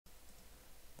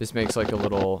this makes like a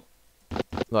little...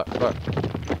 Look, look. Look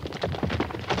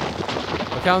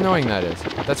how annoying that is.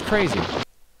 That's crazy.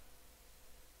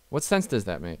 What sense does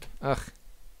that make? Ugh.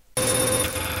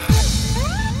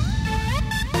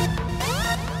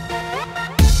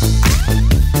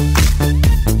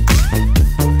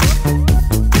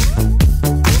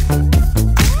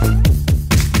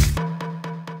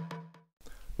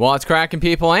 What's cracking,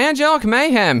 people? Angelic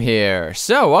Mayhem here.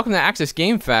 So, welcome to Access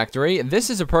Game Factory.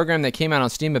 This is a program that came out on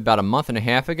Steam about a month and a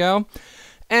half ago.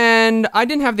 And I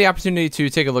didn't have the opportunity to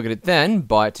take a look at it then,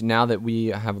 but now that we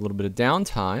have a little bit of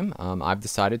downtime, I've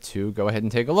decided to go ahead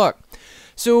and take a look.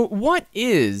 So, what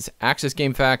is Access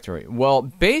Game Factory? Well,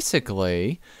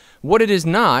 basically, what it is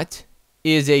not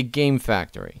is a game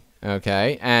factory,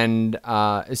 okay? And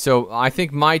so I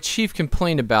think my chief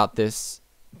complaint about this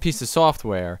piece of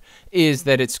software is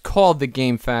that it's called the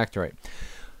Game Factory.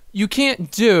 You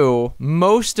can't do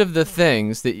most of the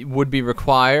things that would be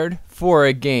required for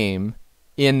a game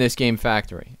in this Game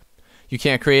Factory. You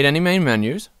can't create any main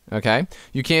menus, okay?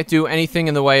 You can't do anything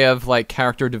in the way of like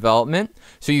character development,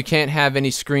 so you can't have any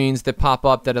screens that pop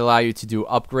up that allow you to do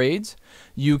upgrades.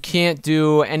 You can't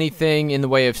do anything in the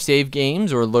way of save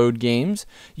games or load games.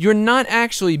 You're not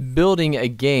actually building a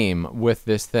game with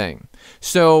this thing.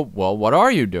 So, well, what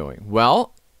are you doing?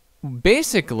 Well,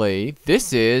 basically,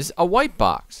 this is a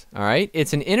whitebox, all right?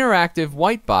 It's an interactive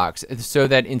whitebox so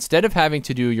that instead of having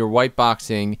to do your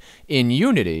whiteboxing in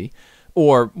Unity,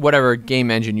 or whatever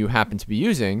game engine you happen to be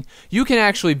using, you can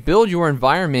actually build your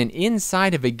environment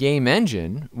inside of a game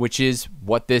engine, which is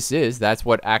what this is. That's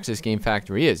what Access Game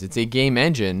Factory is. It's a game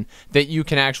engine that you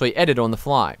can actually edit on the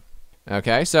fly.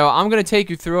 Okay, so I'm going to take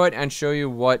you through it and show you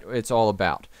what it's all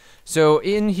about. So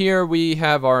in here we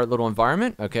have our little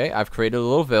environment. Okay, I've created a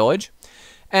little village.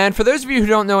 And for those of you who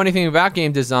don't know anything about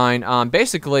game design,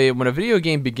 basically when a video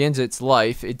game begins its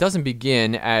life, it doesn't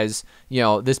begin as, you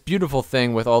know, this beautiful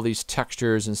thing with all these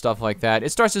textures and stuff like that.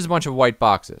 It starts as a bunch of white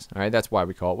boxes, all right? That's why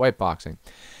we call it whiteboxing.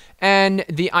 And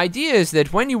the idea is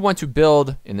that when you want to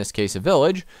build, in this case, a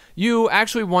village, you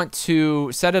actually want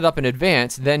to set it up in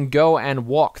advance, then go and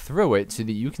walk through it so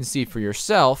that you can see for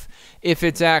yourself if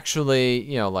it's actually,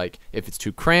 you know, like if it's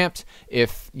too cramped,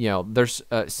 if, you know, there's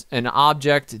an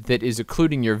object that is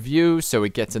occluding your view so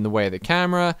it gets in the way of the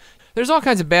camera. There's all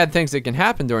kinds of bad things that can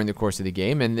happen during the course of the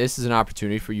game, and this is an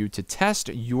opportunity for you to test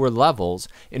your levels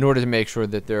in order to make sure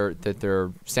that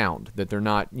they're sound, that they're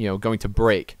not, you know, going to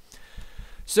break.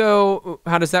 So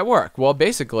how does that work? Well,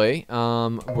 basically,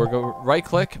 we're going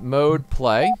right-click, mode,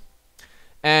 play,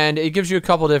 and it gives you a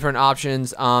couple different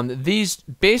options. These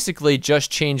basically just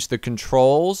change the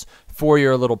controls for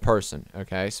your little person.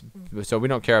 Okay, so we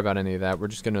don't care about any of that. We're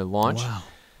just going to launch, wow.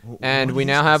 And we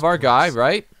now have our guy,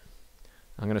 right?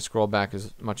 I'm going to scroll back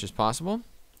as much as possible,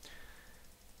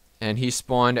 and he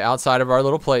spawned outside of our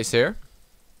little place here.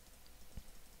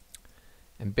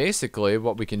 And basically,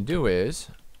 what we can do is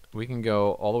we can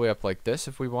go all the way up like this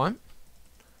if we want,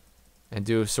 and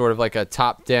do sort of like a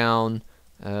top-down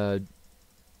action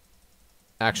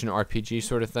RPG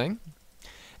sort of thing.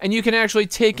 And you can actually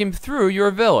take him through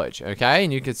your village, okay?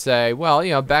 And you could say, well,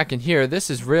 you know, back in here, this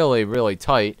is really, really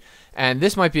tight, and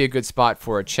this might be a good spot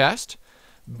for a chest.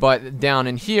 But down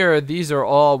in here, these are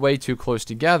all way too close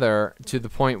together to the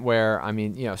point where, I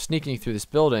mean, you know, sneaking through this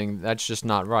building, that's just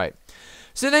not right.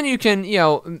 So then you can, you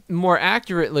know, more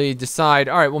accurately decide,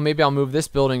 all right, well, maybe I'll move this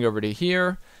building over to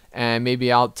here, and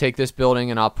maybe I'll take this building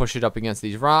and I'll push it up against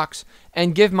these rocks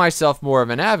and give myself more of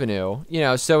an avenue, you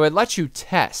know, so it lets you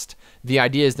test the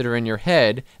ideas that are in your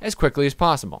head as quickly as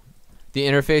possible. The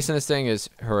interface in this thing is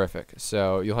horrific,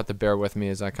 so you'll have to bear with me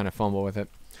as I kind of fumble with it.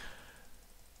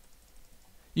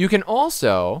 You can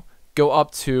also go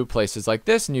up to places like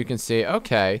this and you can see,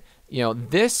 okay, you know,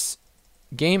 this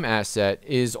game asset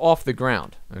is off the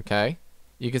ground, okay?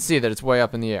 You can see that it's way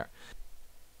up in the air.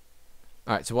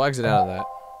 Alright, so we'll exit out of that.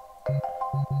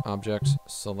 Objects,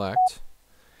 select.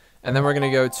 And then we're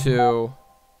going to go to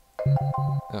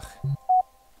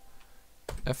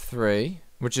F3,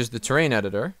 which is the terrain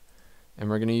editor. And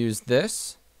we're going to use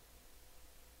this.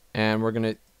 And we're going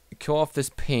to kill off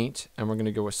this paint. And we're going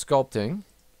to go with sculpting.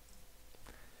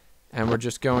 And we're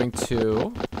just going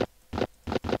to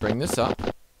bring this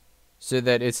up so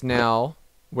that it's now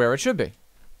where it should be.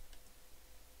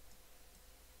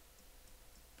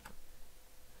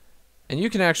 And you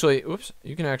can actually, oops,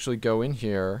 you can actually go in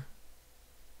here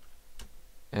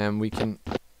and we can,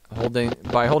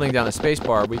 by holding down a space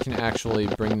bar, we can actually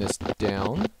bring this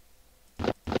down.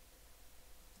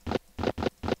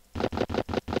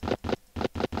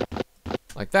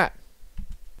 Like that.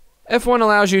 F1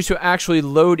 allows you to actually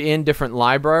load in different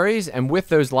libraries, and with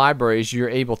those libraries, you're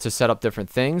able to set up different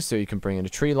things. So you can bring in a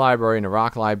tree library and a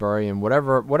rock library and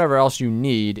whatever else you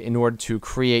need in order to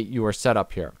create your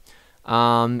setup here.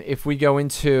 If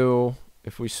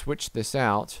we switch this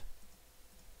out,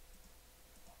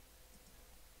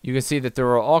 you can see that there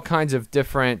are all kinds of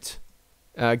different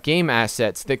game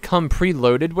assets that come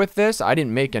preloaded with this. I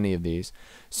didn't make any of these.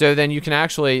 So then you can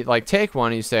actually like take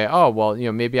one and you say, oh, well,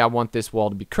 maybe I want this wall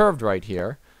to be curved right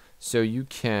here. So you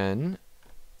can,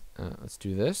 let's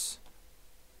do this.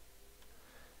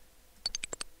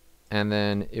 And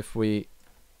then if we,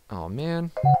 oh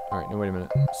man. All right, no, wait a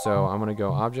minute. So I'm going to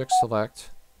go object select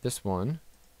this one.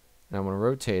 And I'm going to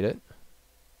rotate it.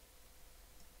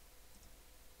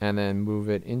 And then move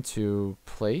it into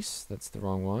place. That's the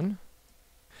wrong one.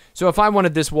 So if I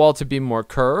wanted this wall to be more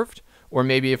curved, or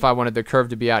maybe if I wanted the curve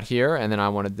to be out here, and then I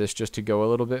wanted this just to go a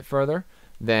little bit further,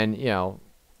 then,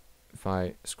 if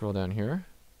I scroll down here,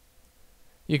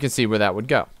 you can see where that would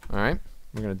go. All right?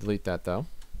 We're going to delete that, though.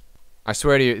 I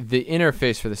swear to you, the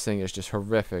interface for this thing is just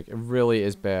horrific. It really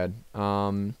is bad.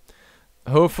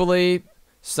 Hopefully,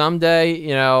 someday,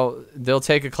 they'll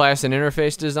take a class in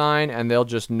interface design, and they'll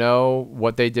just know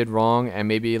what they did wrong, and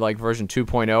maybe, like, version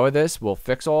 2.0 of this will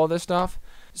fix all of this stuff.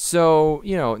 So,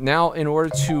 now in order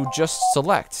to just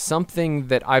select something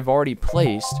that I've already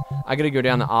placed, I got to go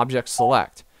down to object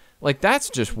select. Like, that's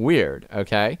just weird,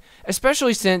 okay?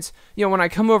 Especially since, when I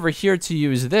come over here to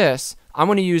use this, I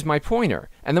want to use my pointer.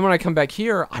 And then when I come back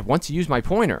here, I want to use my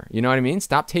pointer. You know what I mean?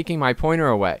 Stop taking my pointer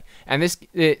away. And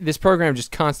this program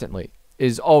just constantly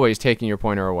is always taking your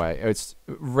pointer away. It's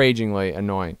ragingly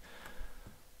annoying.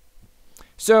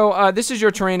 So this is your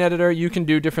terrain editor. You can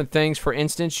do different things. For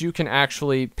instance, you can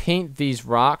actually paint these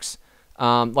rocks.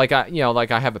 Like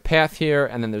I have a path here,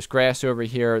 and then there's grass over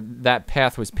here. That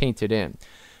path was painted in.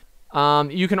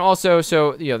 You can also,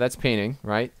 that's painting,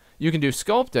 right? You can do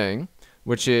sculpting,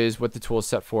 which is what the tool is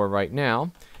set for right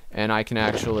now. And I can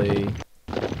actually,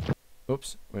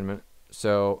 oops, wait a minute.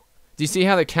 So, do you see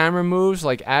how the camera moves?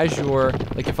 Like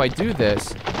if I do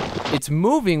this, it's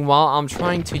moving while I'm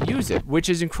trying to use it, which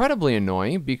is incredibly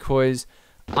annoying because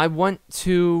I want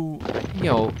to,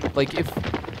 like if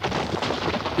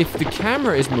the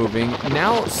camera is moving,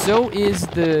 now so is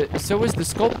the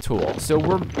sculpt tool. So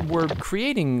we're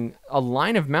creating a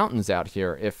line of mountains out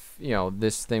here if,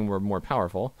 this thing were more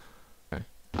powerful. Okay.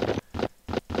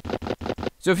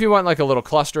 So if you want like a little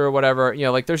cluster or whatever,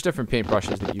 like there's different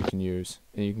paintbrushes that you can use,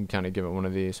 and you can kind of give it one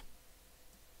of these.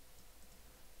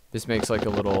 This makes like a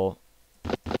little,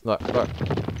 look. Look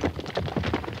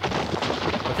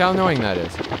how annoying that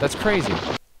is. That's crazy.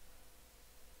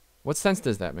 What sense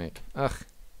does that make? Ugh.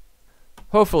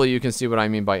 Hopefully you can see what I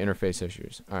mean by interface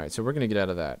issues. All right, so we're going to get out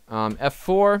of that.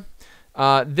 F4.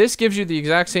 This gives you the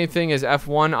exact same thing as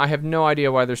F1. I have no idea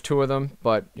why there's two of them,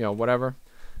 but, whatever.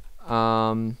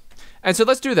 And so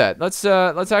let's do that. Let's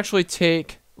actually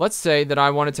take, let's say that I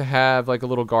wanted to have like a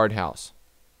little guardhouse.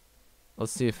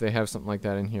 Let's see if they have something like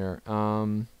that in here.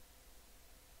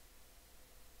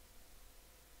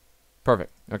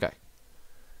 Perfect. Okay.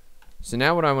 So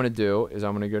now what I want to do is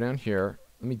I'm going to go down here.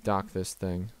 Let me dock this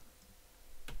thing.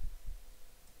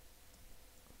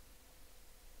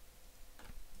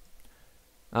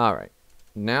 All right.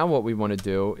 Now what we want to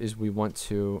do is we want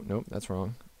to, nope, that's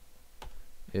wrong.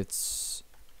 It's,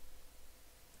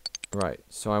 right.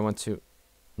 So I want to,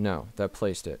 no, that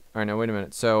placed it. All right, now wait a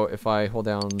minute. So if I hold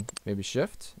down maybe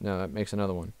shift, no, that makes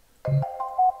another one.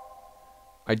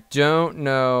 I don't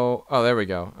know. Oh, there we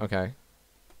go. Okay.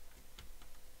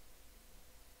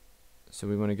 So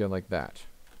we want to go like that.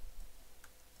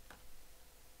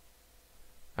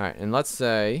 All right, and let's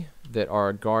say that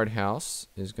our guardhouse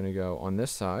is going to go on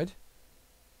this side.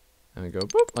 And we go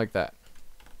boop, like that.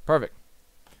 Perfect.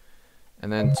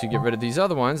 And then to get rid of these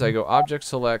other ones, I go object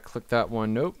select, click that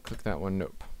one, nope, click that one,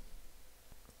 nope.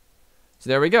 So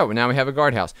there we go. Now we have a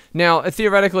guardhouse. Now,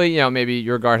 theoretically, maybe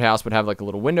your guardhouse would have like a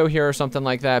little window here or something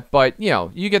like that, but,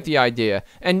 you get the idea.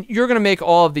 And you're going to make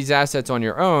all of these assets on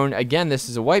your own. Again, this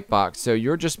is a whitebox, so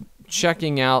you're just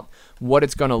checking out what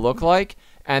it's going to look like,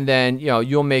 and then,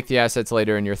 you'll make the assets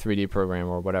later in your 3D program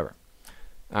or whatever.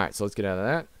 All right, so let's get out of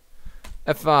that.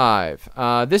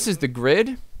 F5. This is the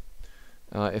grid.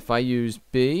 If I use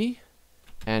B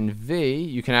and V,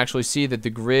 you can actually see that the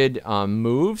grid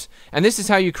moves. And this is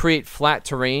how you create flat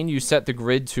terrain. You set the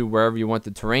grid to wherever you want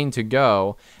the terrain to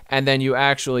go, and then you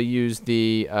actually use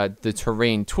the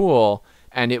terrain tool,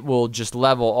 and it will just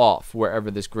level off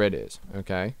wherever this grid is.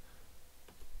 Okay.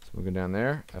 So we'll go down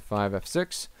there. F5,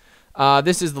 F6.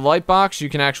 This is the light box. You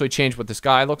can actually change what the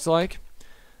sky looks like.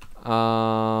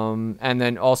 And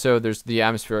then also there's the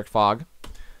atmospheric fog.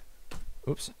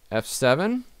 Oops,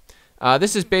 F7.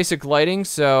 This is basic lighting,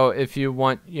 so if you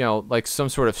want, like some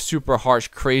sort of super harsh,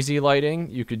 crazy lighting,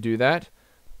 you could do that.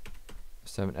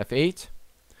 F7,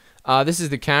 F8. This is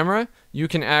the camera. You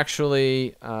can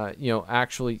actually,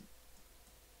 actually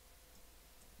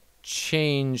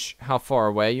change how far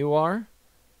away you are.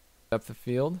 Depth of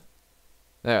field.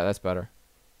 There, that's better.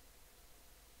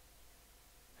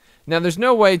 Now, there's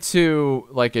no way to,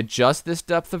 like, adjust this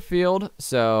depth of field,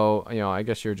 so, I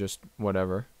guess you're just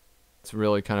whatever. It's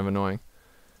really kind of annoying.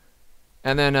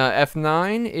 And then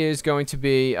F9 is going to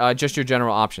be just your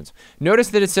general options. Notice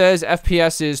that it says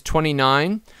FPS is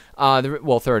 29,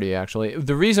 well, 30 actually.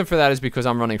 The reason for that is because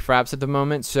I'm running Fraps at the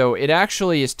moment, so it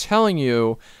actually is telling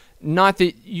you not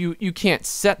that you can't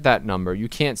set that number. You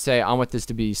can't say, I want this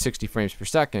to be 60 frames per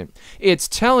second. It's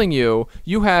telling you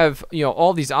have,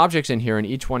 all these objects in here, and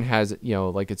each one has,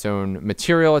 like its own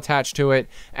material attached to it,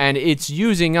 and it's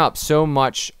using up so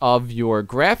much of your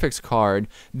graphics card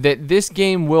that this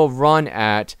game will run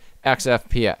at X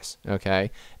FPS,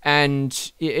 okay?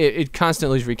 And it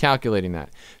constantly is recalculating that.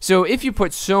 So if you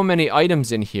put so many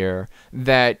items in here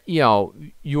that,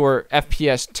 your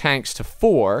FPS tanks to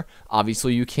 4,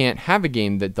 obviously you can't have a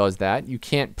game that does that. You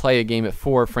can't play a game at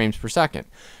 4 frames per second.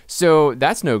 So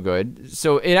that's no good.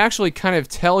 So it actually kind of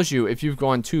tells you if you've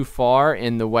gone too far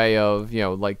in the way of,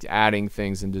 like adding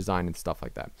things in design and stuff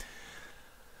like that.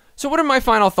 So what are my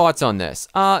final thoughts on this?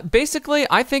 Basically,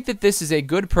 I think that this is a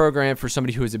good program for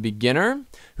somebody who is a beginner,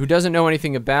 who doesn't know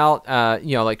anything about,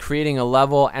 like creating a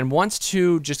level and wants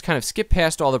to just kind of skip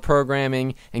past all the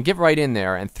programming and get right in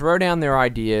there and throw down their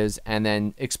ideas and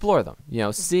then explore them.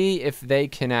 See if they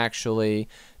can actually,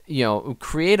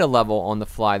 create a level on the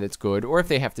fly that's good, or if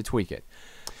they have to tweak it.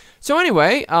 So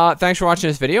anyway, thanks for watching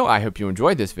this video. I hope you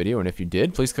enjoyed this video, and if you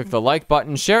did, please click the like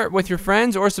button, share it with your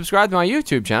friends, or subscribe to my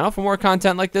YouTube channel for more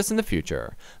content like this in the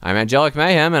future. I'm Angelic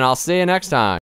Mayhem, and I'll see you next time.